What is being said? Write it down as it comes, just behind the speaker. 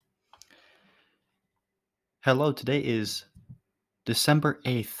Hello, today is December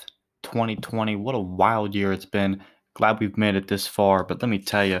 8th, 2020. What a wild year it's been. Glad we've made it this far, but let me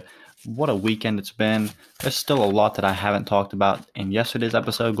tell you, what a weekend it's been. There's still a lot that I haven't talked about in yesterday's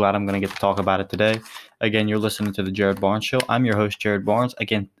episode. Glad I'm going to get to talk about it today. Again, you're listening to The Jared Barnes Show. I'm your host, Jared Barnes.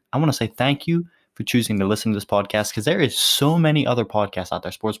 Again, I want to say thank you for choosing to listen to this podcast because there is so many other podcasts out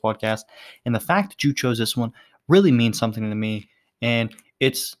there, sports podcasts, and the fact that you chose this one really means something to me, and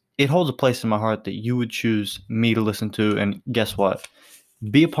it holds a place in my heart that you would choose me to listen to. And guess what?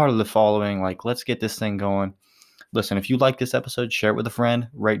 Be a part of the following. Let's get this thing going. Listen, if you like this episode, share it with a friend,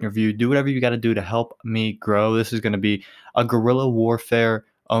 rate and review, do whatever you got to do to help me grow. This is going to be a guerrilla warfare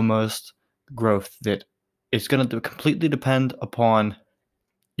almost growth that is going to completely depend upon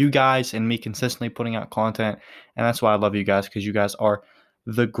you guys and me consistently putting out content. And that's why I love you guys, because you guys are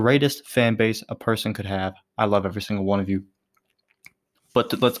the greatest fan base a person could have. I love every single one of you.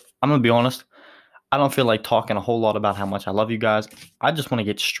 But I'm going to be honest. I don't feel like talking a whole lot about how much I love you guys. I just want to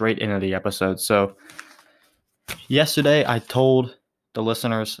get straight into the episode. So yesterday I told the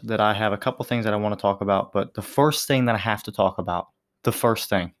listeners that I have a couple things that I want to talk about. But the first thing that I have to talk about, the first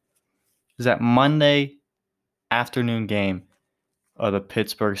thing, is that Monday afternoon game of the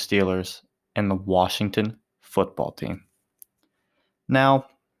Pittsburgh Steelers and the Washington football team. Now,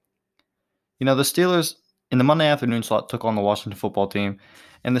 the Steelers in the Monday afternoon slot took on the Washington football team,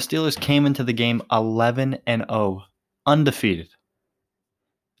 and the Steelers came into the game 11-0, undefeated.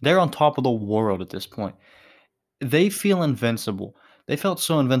 They're on top of the world at this point. They feel invincible. They felt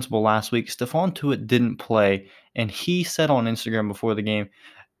so invincible last week. Stephon Tuitt didn't play, and he said on Instagram before the game,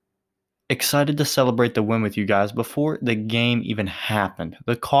 excited to celebrate the win with you guys before the game even happened.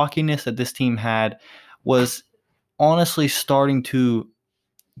 The cockiness that this team had was honestly starting to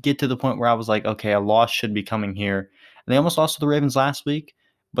get to the point where I was like, okay, a loss should be coming here. And they almost lost to the Ravens last week,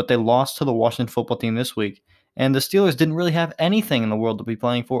 but they lost to the Washington football team this week. And the Steelers didn't really have anything in the world to be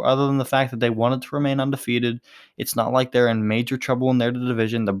playing for other than the fact that they wanted to remain undefeated. It's not like they're in major trouble in their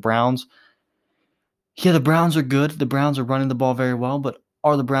division. The Browns are good. The Browns are running the ball very well, but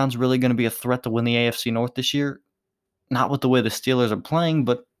are the Browns really going to be a threat to win the AFC North this year? Not with the way the Steelers are playing,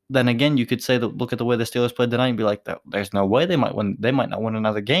 but then again, you could say that look at the way the Steelers played tonight and be like, there's no way they might win. They might not win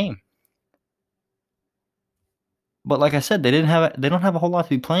another game. But like I said, they don't have a whole lot to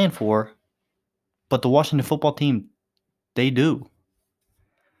be playing for. But the Washington football team, they do.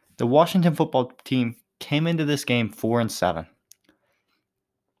 The Washington football team came into this game 4-7.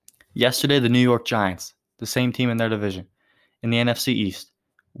 Yesterday, the New York Giants, the same team in their division, in the NFC East,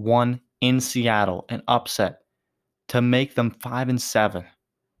 won in Seattle, an upset to make them 5-7.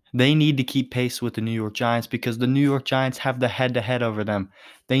 They need to keep pace with the New York Giants because the New York Giants have the head-to-head over them.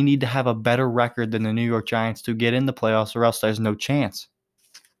 They need to have a better record than the New York Giants to get in the playoffs, or else there's no chance.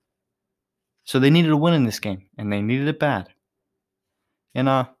 So they needed a win in this game, and they needed it bad.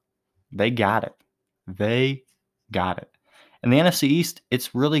 And they got it. They got it. In the NFC East,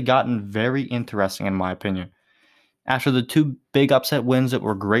 it's really gotten very interesting in my opinion. After the two big upset wins that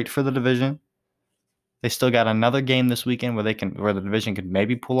were great for the division, they still got another game this weekend where the division could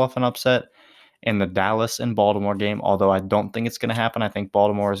maybe pull off an upset in the Dallas and Baltimore game, although I don't think it's going to happen. I think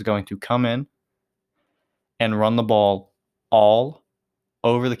Baltimore is going to come in and run the ball all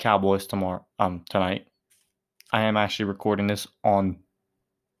over the Cowboys tonight. I am actually recording this on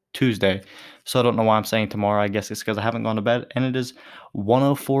Tuesday, so I don't know why I'm saying tomorrow. I guess it's because I haven't gone to bed, and it is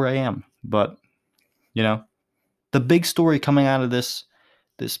 1:04 a.m. But, the big story coming out of this,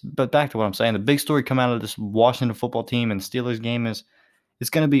 but back to what I'm saying, the big story coming out of this Washington football team and Steelers game is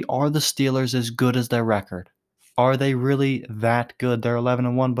going to be, are the Steelers as good as their record? Are they really that good? They're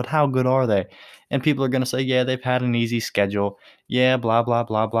 11-1, but how good are they? And people are going to say, yeah, they've had an easy schedule. Yeah, blah, blah,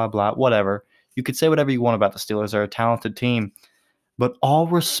 blah, blah, blah, whatever. You could say whatever you want about the Steelers. They're a talented team. But all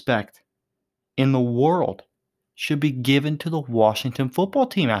respect in the world should be given to the Washington football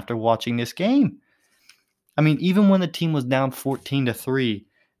team after watching this game. I mean, even when the team was down 14-3,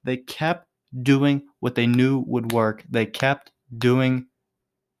 they kept doing what they knew would work. They kept doing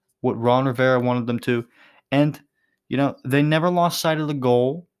what Ron Rivera wanted them to. And, they never lost sight of the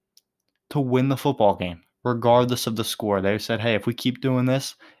goal to win the football game, regardless of the score. They said, hey, if we keep doing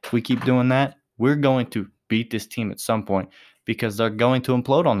this, if we keep doing that, we're going to beat this team at some point because they're going to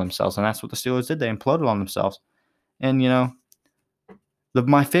implode on themselves. And that's what the Steelers did. They imploded on themselves. And,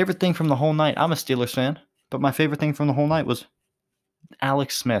 my favorite thing from the whole night, I'm a Steelers fan, but my favorite thing from the whole night was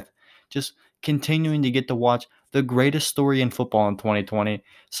Alex Smith just continuing to get to watch the greatest story in football in 2020,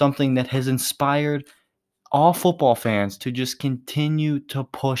 something that has inspired all football fans to just continue to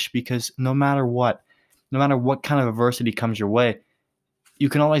push, because no matter what kind of adversity comes your way, you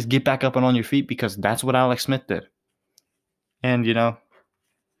can always get back up and on your feet because that's what Alex Smith did. And,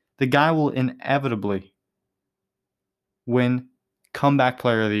 the guy will inevitably win Comeback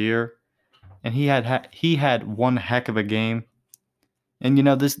Player of the Year. And he had one heck of a game. And,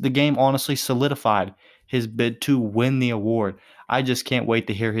 the game honestly solidified his bid to win the award. I just can't wait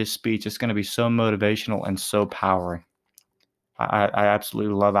to hear his speech. It's going to be so motivational and so powering. I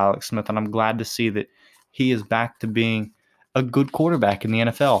absolutely love Alex Smith, and I'm glad to see that he is back to being a good quarterback in the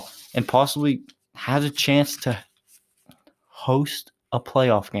NFL and possibly has a chance to host a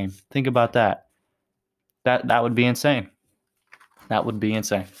playoff game. Think about that. That would be insane. That would be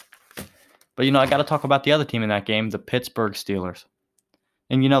insane. But, I got to talk about the other team in that game, the Pittsburgh Steelers.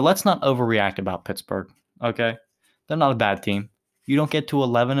 And, let's not overreact about Pittsburgh, okay? They're not a bad team. You don't get to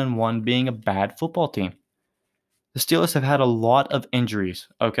 11-1 being a bad football team. The Steelers have had a lot of injuries,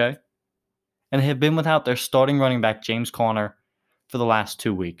 okay? And they have been without their starting running back, James Conner, for the last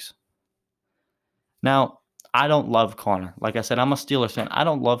 2 weeks. Now, I don't love Conner. Like I said, I'm a Steelers fan. I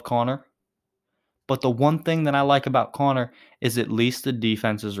don't love Conner. But the one thing that I like about Conner is at least the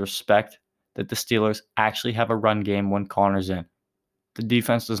defenses respect that the Steelers actually have a run game when Conner's in. The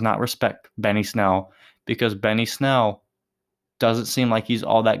defense does not respect Benny Snell because Benny Snell doesn't seem like he's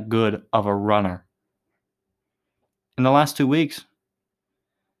all that good of a runner. In the last 2 weeks,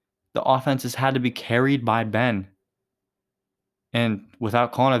 the offense has had to be carried by Ben. And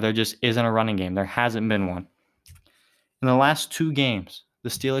without Conner, there just isn't a running game. There hasn't been one. In the last 2 games, the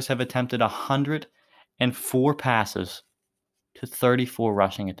Steelers have attempted 104 passes to 34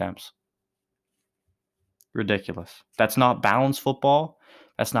 rushing attempts. Ridiculous. That's not balanced football.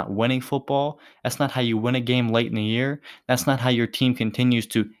 That's not winning football. That's not how you win a game late in the year. That's not how your team continues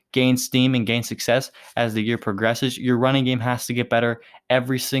to gain steam and gain success as the year progresses. Your running game has to get better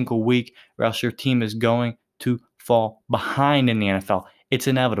every single week, or else your team is going to fall behind in the NFL. It's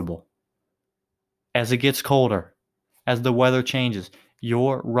inevitable. As it gets colder, as the weather changes,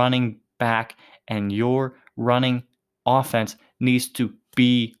 your running back and your running offense needs to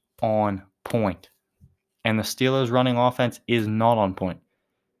be on point. And the Steelers' running offense is not on point.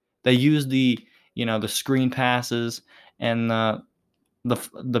 They use the screen passes and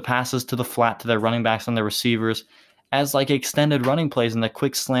the passes to the flat to their running backs and their receivers as like extended running plays, and the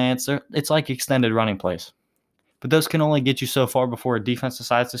quick slants. It's like extended running plays. But those can only get you so far before a defense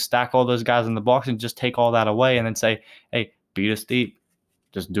decides to stack all those guys in the box and just take all that away and then say, hey, beat us deep.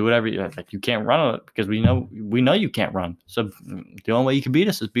 Just do whatever you like. You can't run it because we know you can't run. So the only way you can beat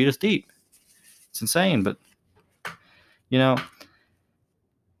us is beat us deep. It's insane, but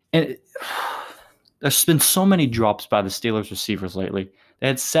and there's been so many drops by the Steelers receivers lately. They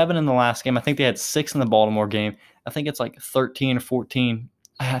had 7 in the last game. I think they had 6 in the Baltimore game. I think it's like 13 or 14.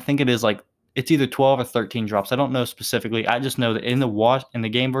 I think it is like it's either 12 or 13 drops. I don't know specifically. I just know that in the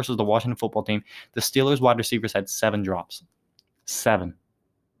game versus the Washington football team, the Steelers wide receivers had 7 drops. 7.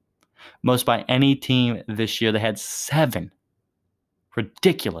 Most by any team this year. They had 7.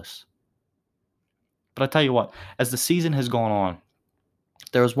 Ridiculous. But I tell you what, as the season has gone on,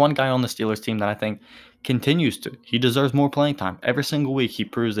 there was one guy on the Steelers team that I think continues to. He deserves more playing time. Every single week he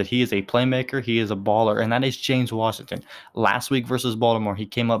proves that he is a playmaker, he is a baller, and that is James Washington. Last week versus Baltimore, he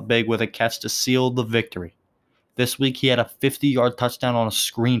came up big with a catch to seal the victory. This week he had a 50-yard touchdown on a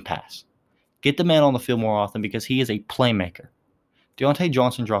screen pass. Get the man on the field more often because he is a playmaker. Deontay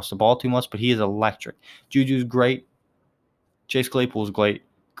Johnson drops the ball too much, but he is electric. Juju's great. Chase Claypool's great.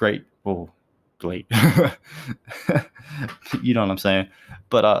 Oh, great. You know what I'm saying.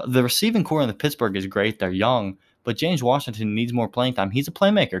 But the receiving core in the Pittsburgh is great. They're young. But James Washington needs more playing time. He's a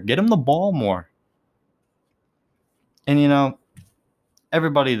playmaker. Get him the ball more. And,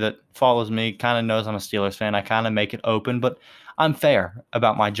 everybody that follows me kind of knows I'm a Steelers fan. I kind of make it open. But I'm fair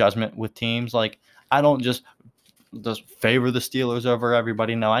about my judgment with teams. Like, I don't just favor the Steelers over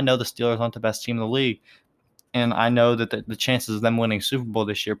everybody. No, I know the Steelers aren't the best team in the league. And I know that the chances of them winning Super Bowl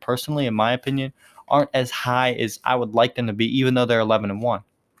this year, personally, in my opinion, aren't as high as I would like them to be, even though they're 11-1.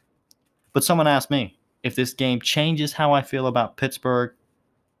 But someone asked me if this game changes how I feel about Pittsburgh,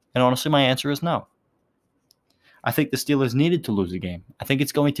 and honestly, my answer is no. I think the Steelers needed to lose a game. I think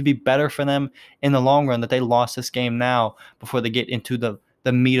it's going to be better for them in the long run that they lost this game now before they get into the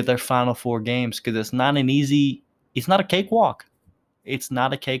meat of their final 4 games, because it's not a cakewalk. It's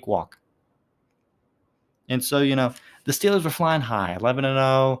not a cakewalk. And so, the Steelers were flying high,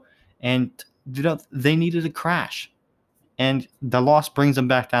 11-0, and they needed a crash. And the loss brings them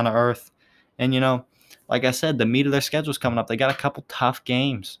back down to earth. And, like I said, the meat of their schedule is coming up. They got a couple tough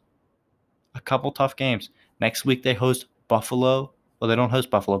games. Next week they host Buffalo. Well, they don't host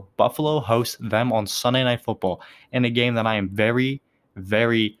Buffalo. Buffalo hosts them on Sunday Night Football in a game that I am very,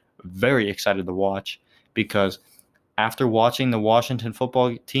 very, very excited to watch, because after watching the Washington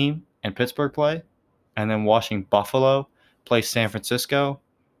football team and Pittsburgh play, and then watching Buffalo play San Francisco,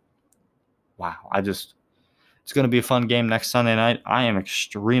 wow, it's going to be a fun game next Sunday night. I am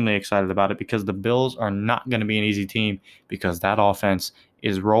extremely excited about it because the Bills are not going to be an easy team because that offense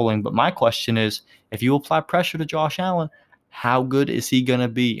is rolling. But my question is, if you apply pressure to Josh Allen, how good is he going to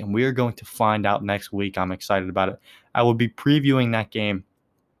be? And we are going to find out next week. I'm excited about it. I will be previewing that game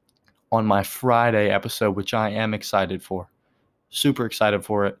on my Friday episode, which I am excited for. Super excited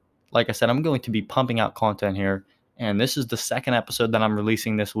for it. Like I said, I'm going to be pumping out content here. And this is the second episode that I'm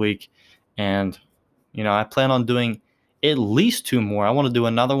releasing this week. And I plan on doing at least 2 more. I want to do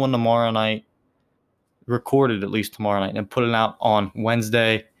another one tomorrow night, record it at least tomorrow night, and put it out on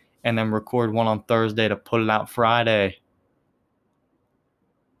Wednesday, and then record one on Thursday to put it out Friday.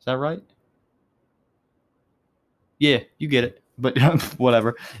 Is that right? Yeah, you get it. But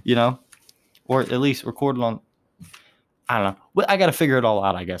whatever, or at least record it on, I don't know. I got to figure it all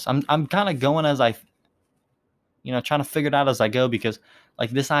out, I guess. I'm kind of going as I, trying to figure it out as I go, because like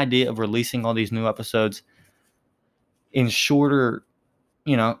this idea of releasing all these new episodes in shorter,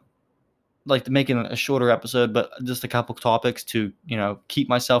 like making a shorter episode, but just a couple topics to, keep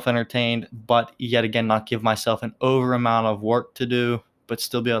myself entertained, but yet again, not give myself an over amount of work to do, but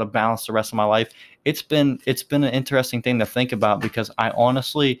still be able to balance the rest of my life. It's been an interesting thing to think about, because I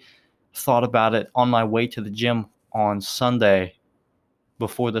honestly thought about it on my way to the gym on Sunday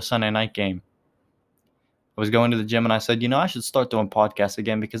before the Sunday night game. I was going to the gym and I said, I should start doing podcasts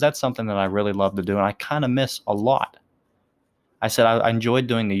again, because that's something that I really love to do and I kind of miss a lot. I said I enjoyed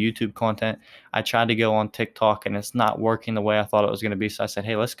doing the YouTube content. I tried to go on TikTok and it's not working the way I thought it was going to be. So I said,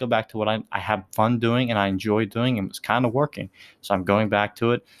 hey, let's go back to what I have fun doing and I enjoy doing, and it's kind of working. So I'm going back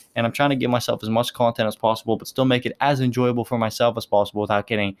to it, and I'm trying to give myself as much content as possible, but still make it as enjoyable for myself as possible without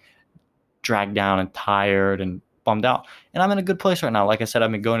getting dragged down and tired and bummed out. And I'm in a good place right now. Like I said,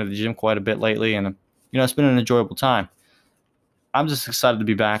 I've been going to the gym quite a bit lately, and it's been an enjoyable time. I'm just excited to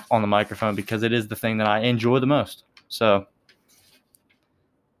be back on the microphone because it is the thing that I enjoy the most. So,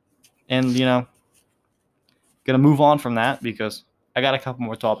 and, going to move on from that because I got a couple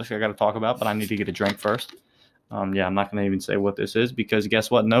more topics I got to talk about, but I need to get a drink first. I'm not going to even say what this is, because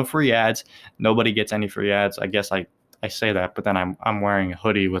guess what? No free ads. Nobody gets any free ads. I guess I say that, but then I'm wearing a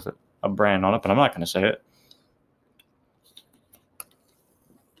hoodie with a brand on it, but I'm not going to say it.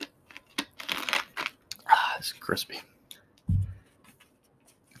 It's crispy.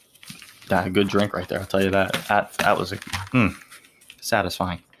 That a good drink right there. I'll tell you that. That was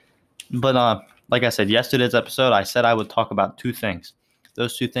satisfying. But like I said, yesterday's episode, I said I would talk about 2 things.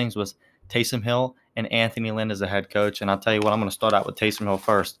 Those 2 things was Taysom Hill and Anthony Lynn as a head coach. And I'll tell you what, I'm going to start out with Taysom Hill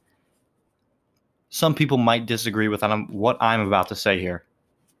first. Some people might disagree with what I'm about to say here,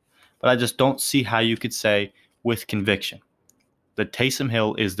 but I just don't see how you could say with conviction that Taysom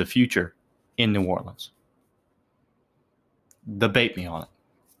Hill is the future in New Orleans. Debate me on it.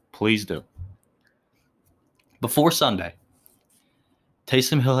 Please do. Before Sunday,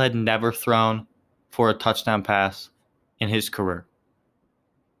 Taysom Hill had never thrown for a touchdown pass in his career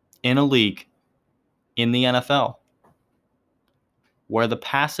in a league in the NFL where the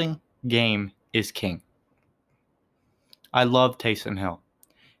passing game is king. I love Taysom Hill.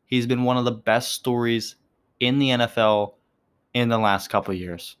 He's been one of the best stories in the NFL in the last couple of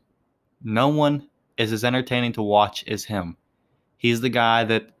years. No one is as entertaining to watch as him. He's the guy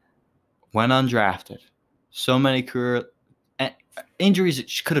that went undrafted. So many career injuries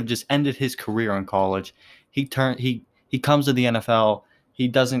that could have just ended his career in college. He comes to the NFL. He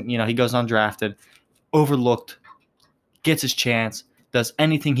doesn't, he goes undrafted, overlooked, gets his chance, does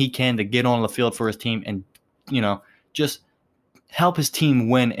anything he can to get on the field for his team and, just help his team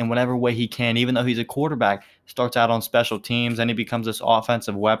win in whatever way he can. Even though he's a quarterback, starts out on special teams, then he becomes this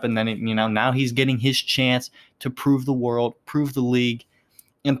offensive weapon. Then, now he's getting his chance to prove the world, prove the league,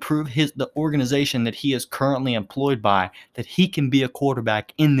 and prove the organization that he is currently employed by that he can be a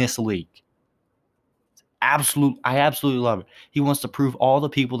quarterback in this league. I absolutely love it. He wants to prove all the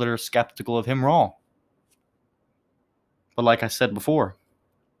people that are skeptical of him wrong. But like I said before,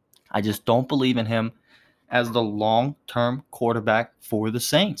 I just don't believe in him as the long-term quarterback for the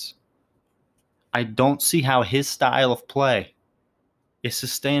Saints. I don't see how his style of play is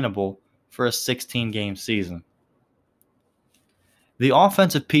sustainable for a 16-game season. The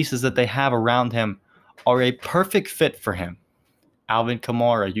offensive pieces that they have around him are a perfect fit for him. Alvin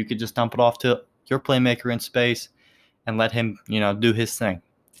Kamara, you could just dump it off to your playmaker in space and let him, do his thing.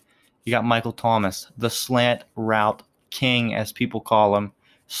 You got Michael Thomas, the slant route king, as people call him,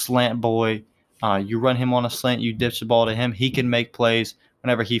 slant boy, You run him on a slant, you ditch the ball to him. He can make plays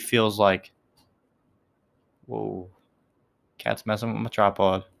whenever he feels like. Whoa, cat's messing with my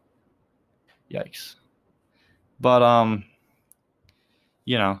tripod. Yikes. But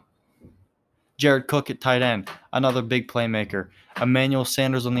you know, Jared Cook at tight end, another big playmaker. Emmanuel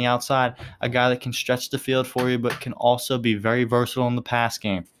Sanders on the outside, a guy that can stretch the field for you, but can also be very versatile in the pass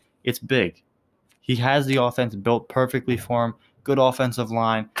game. It's big. He has the offense built perfectly for him. Good offensive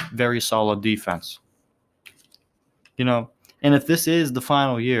line, very solid defense. And if this is the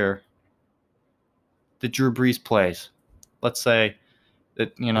final year that Drew Brees plays, let's say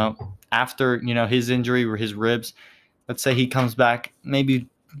that, after, his injury or his ribs, let's say he comes back maybe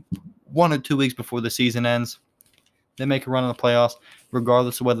 1 or 2 weeks before the season ends. They make a run in the playoffs,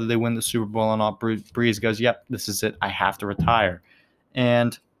 regardless of whether they win the Super Bowl or not. Brees goes, yep, this is it. I have to retire.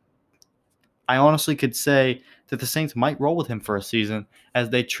 And I honestly could say that the Saints might roll with him for a season as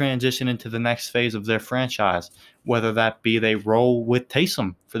they transition into the next phase of their franchise, whether that be they roll with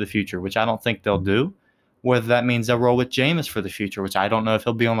Taysom for the future, which I don't think they'll do, whether that means they'll roll with Jameis for the future, which I don't know if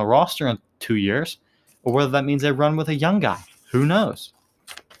he'll be on the roster in 2 years, or whether that means they run with a young guy. Who knows?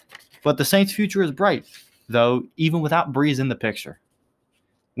 But the Saints' future is bright, though, even without Brees in the picture.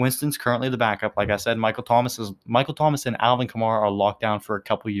 Winston's currently the backup. Like I said, Michael Thomas and Alvin Kamara are locked down for a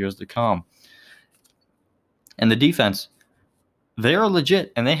couple years to come. And the defense, they are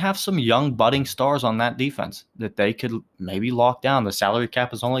legit, and they have some young budding stars on that defense that they could maybe lock down. The salary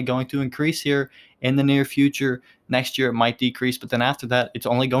cap is only going to increase here in the near future. Next year it might decrease, but then after that it's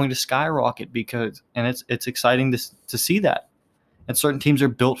only going to skyrocket it's exciting to see that. And certain teams are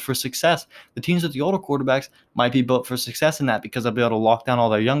built for success. The teams with the older quarterbacks might be built for success in that because they'll be able to lock down all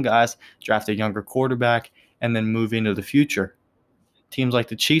their young guys, draft a younger quarterback, and then move into the future. Teams like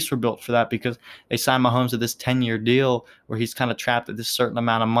the Chiefs were built for that because they signed Mahomes to this 10-year deal where he's kind of trapped at this certain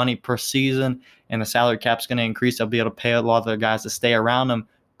amount of money per season, and the salary cap's going to increase. They'll be able to pay a lot of their guys to stay around him.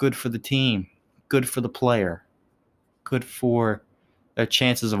 Good for the team. Good for the player. Good for their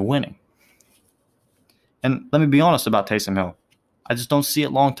chances of winning. And let me be honest about Taysom Hill. I just don't see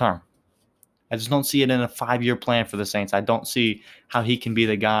it long term. I just don't see it in a 5-year plan for the Saints. I don't see how he can be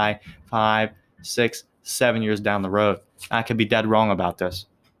the guy 5, 6, 7 years down the road. I could be dead wrong about this.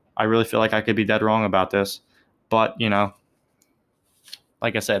 I really feel like I could be dead wrong about this. But,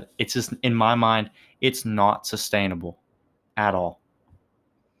 like I said, it's just, in my mind, it's not sustainable at all.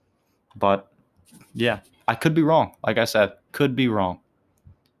 But, yeah, I could be wrong. Like I said, could be wrong.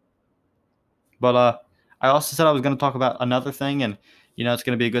 But I also said I was going to talk about another thing, and, it's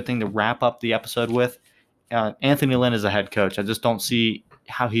going to be a good thing to wrap up the episode with. Anthony Lynn is a head coach. I just don't see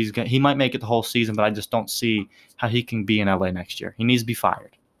how he might make it the whole season, but I just don't see how he can be in LA next year. He needs to be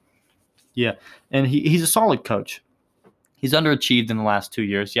fired. Yeah, and he's a solid coach. He's underachieved in the last 2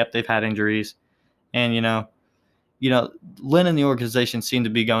 years. Yep, they've had injuries. And, Lynn and the organization seem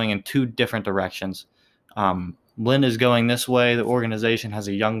to be going in 2 different directions. Lynn is going this way. The organization has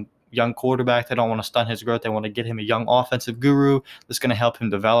a young quarterback. They don't want to stunt his growth. They want to get him a young offensive guru that's going to help him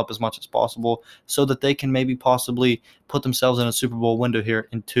develop as much as possible so that they can maybe possibly put themselves in a Super Bowl window here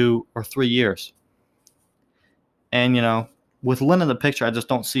in 2 or 3 years. And, with Lynn in the picture, I just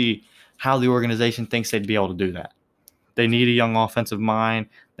don't see how the organization thinks they'd be able to do that. They need a young offensive mind.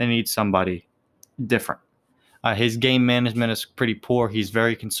 They need somebody different. His game management is pretty poor. He's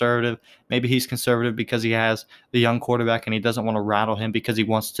very conservative. Maybe he's conservative because he has the young quarterback and he doesn't want to rattle him because he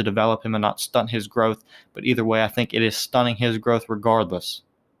wants to develop him and not stunt his growth. But either way, I think it is stunning his growth regardless.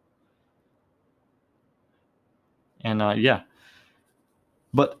 And, yeah.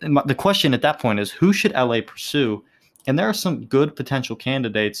 But the question at that point is, who should LA pursue? And there are some good potential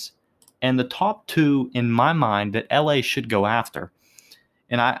candidates. And the top 2, in my mind, that LA should go after,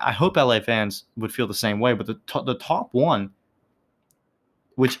 and I hope LA fans would feel the same way, but the top one,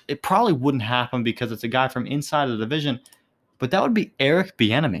 which it probably wouldn't happen because it's a guy from inside the division, but that would be Eric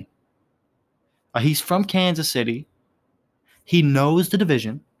Bieniemy. He's from Kansas City. He knows the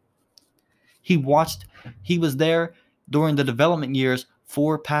division. He was there during the development years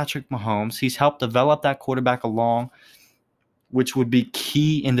for Patrick Mahomes. He's helped develop that quarterback along, which would be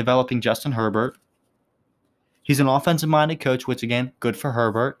key in developing Justin Herbert. He's an offensive-minded coach, which, again, good for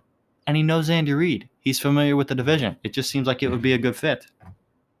Herbert. And he knows Andy Reid. He's familiar with the division. It just seems like it would be a good fit.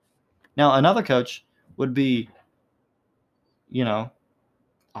 Now, another coach would be,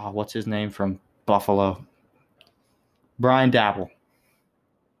 what's his name from Buffalo? Brian Dabble.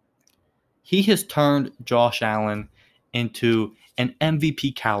 He has turned Josh Allen into an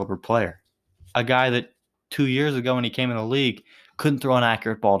MVP caliber player. A guy that 2 years ago when he came in the league couldn't throw an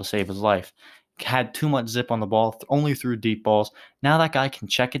accurate ball to save his life. had too much zip on the ball, only threw deep balls. Now that guy can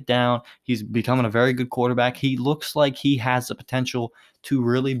check it down. He's becoming a very good quarterback. He looks like he has the potential to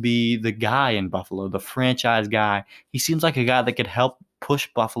really be the guy in Buffalo, the franchise guy. He seems like a guy that could help push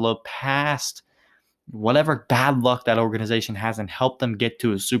Buffalo past whatever bad luck that organization has and help them get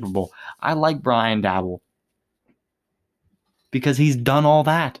to a Super Bowl. I like Brian Daboll because he's done all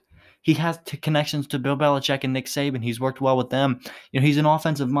that. He has connections to Bill Belichick and Nick Saban. He's worked well with them. He's an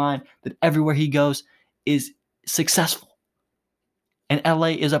offensive mind that everywhere he goes is successful. And LA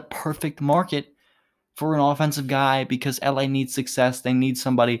is a perfect market for an offensive guy because LA needs success. They need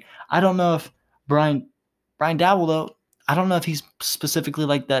somebody. I don't know if Brian Daboll, though, I don't know if he's specifically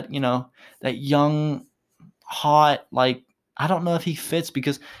like that, that young, hot, I don't know if he fits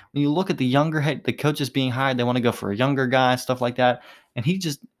because when you look at the coaches being hired, they want to go for a younger guy, stuff like that. And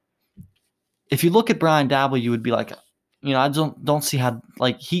if you look at Brian Daboll, you would be like, I don't see how,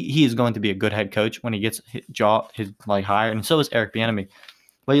 he is going to be a good head coach when he gets his hired, and so is Eric Bieniemy.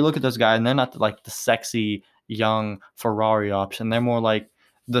 But you look at those guys, and they're not the sexy young Ferrari option. They're more like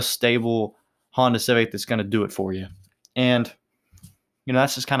the stable Honda Civic that's going to do it for you. And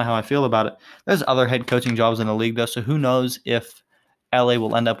that's just kind of how I feel about it. There's other head coaching jobs in the league, though, so who knows if LA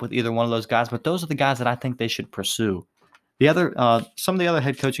will end up with either one of those guys. But those are the guys that I think they should pursue. Some of the other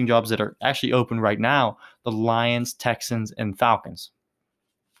head coaching jobs that are actually open right now, the Lions, Texans, and Falcons.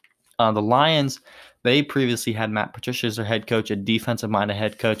 The Lions, they previously had Matt Patricia as their head coach, a defensive-minded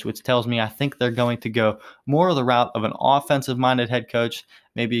head coach, which tells me I think they're going to go more of the route of an offensive-minded head coach,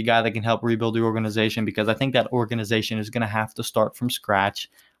 maybe a guy that can help rebuild the organization, because I think that organization is going to have to start from scratch.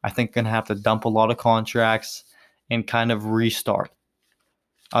 I think going to have to dump a lot of contracts and kind of restart.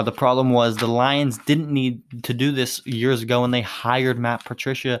 The problem was the Lions didn't need to do this years ago when they hired Matt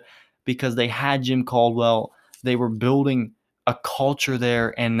Patricia because they had Jim Caldwell. They were building a culture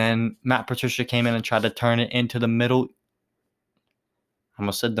there, and then Matt Patricia came in and tried to turn it into the Middle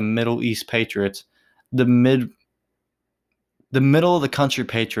East Patriots, the middle of the country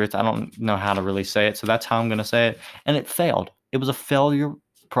Patriots. I don't know how to really say it, so that's how I'm going to say it. And it failed. It was a failure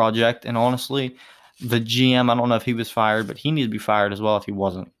project, and honestly, the GM, I don't know if he was fired, but he needed to be fired as well if he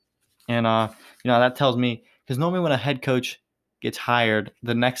wasn't. And, that tells me, because normally when a head coach gets hired,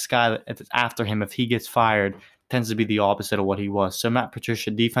 the next guy that's after him, if he gets fired, tends to be the opposite of what he was. So Matt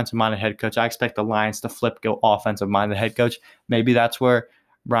Patricia, defensive-minded head coach. I expect the Lions to go offensive-minded head coach. Maybe that's where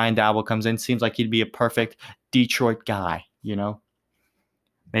Brian Daboll comes in. Seems like he'd be a perfect Detroit guy,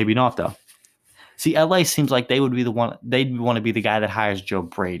 Maybe not, though. See, LA seems like they would be the one. They'd want to be the guy that hires Joe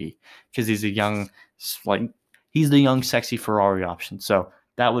Brady because he's he's the young, sexy Ferrari option. So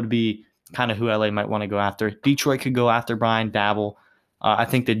that would be kind of who LA might want to go after. Detroit could go after Brian Daboll. I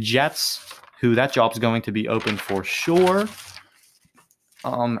think the Jets, who that job's going to be open for sure,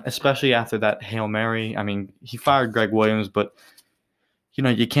 especially after that Hail Mary. I mean, he fired Greg Williams, but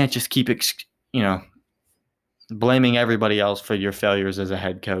you can't just keep blaming everybody else for your failures as a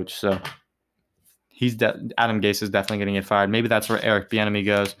head coach. So Adam Gase is definitely going to get fired. Maybe that's where Eric Bieniemy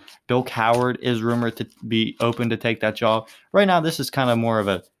goes. Bill Cowher is rumored to be open to take that job. Right now, this is kind of more of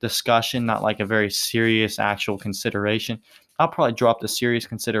a discussion, not like a very serious actual consideration. I'll probably drop the serious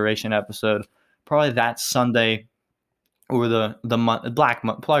consideration episode probably that Sunday or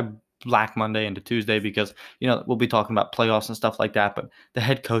probably Black Monday into Tuesday, because we'll be talking about playoffs and stuff like that. But the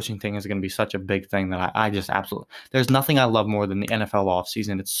head coaching thing is going to be such a big thing that I just absolutely, there's nothing I love more than the NFL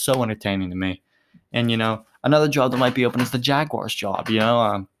offseason. It's so entertaining to me. And, another job that might be open is the Jaguars job.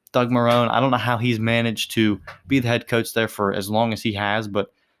 Doug Marrone, I don't know how he's managed to be the head coach there for as long as he has,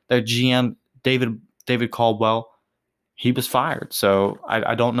 but their GM, David Caldwell, he was fired. So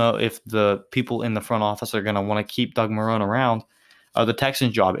I don't know if the people in the front office are going to want to keep Doug Marrone around. The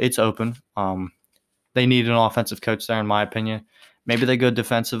Texans job, it's open. They need an offensive coach there, in my opinion. Maybe they go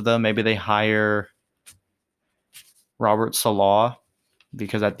defensive, though. Maybe they hire Robert Saleh,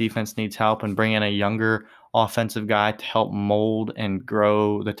 because that defense needs help, and bring in a younger offensive guy to help mold and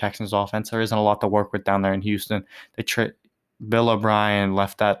grow the Texans offense. There isn't a lot to work with down there in Houston. Bill O'Brien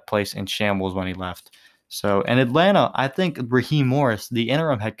left that place in shambles when he left. So in Atlanta, I think Raheem Morris, the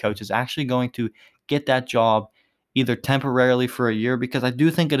interim head coach, is actually going to get that job either temporarily for a year, because I do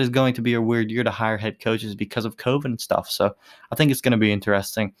think it is going to be a weird year to hire head coaches because of COVID and stuff. So I think it's going to be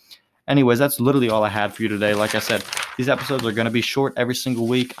interesting. Anyways, that's literally all I had for you today. Like I said, these episodes are going to be short every single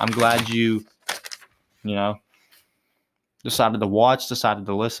week. I'm glad you decided to watch, decided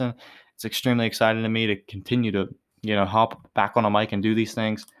to listen. It's extremely exciting to me to continue to, hop back on a mic and do these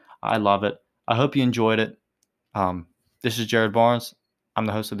things. I love it. I hope you enjoyed it. This is Jared Barnes. I'm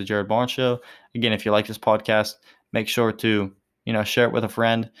the host of the Jared Barnes Show. Again, if you like this podcast, make sure to share it with a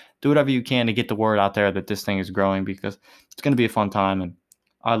friend. Do whatever you can to get the word out there that this thing is growing, because it's going to be a fun time. And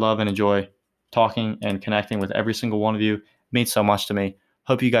I love and enjoy talking and connecting with every single one of you. It means so much to me.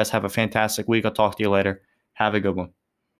 Hope you guys have a fantastic week. I'll talk to you later. Have a good one.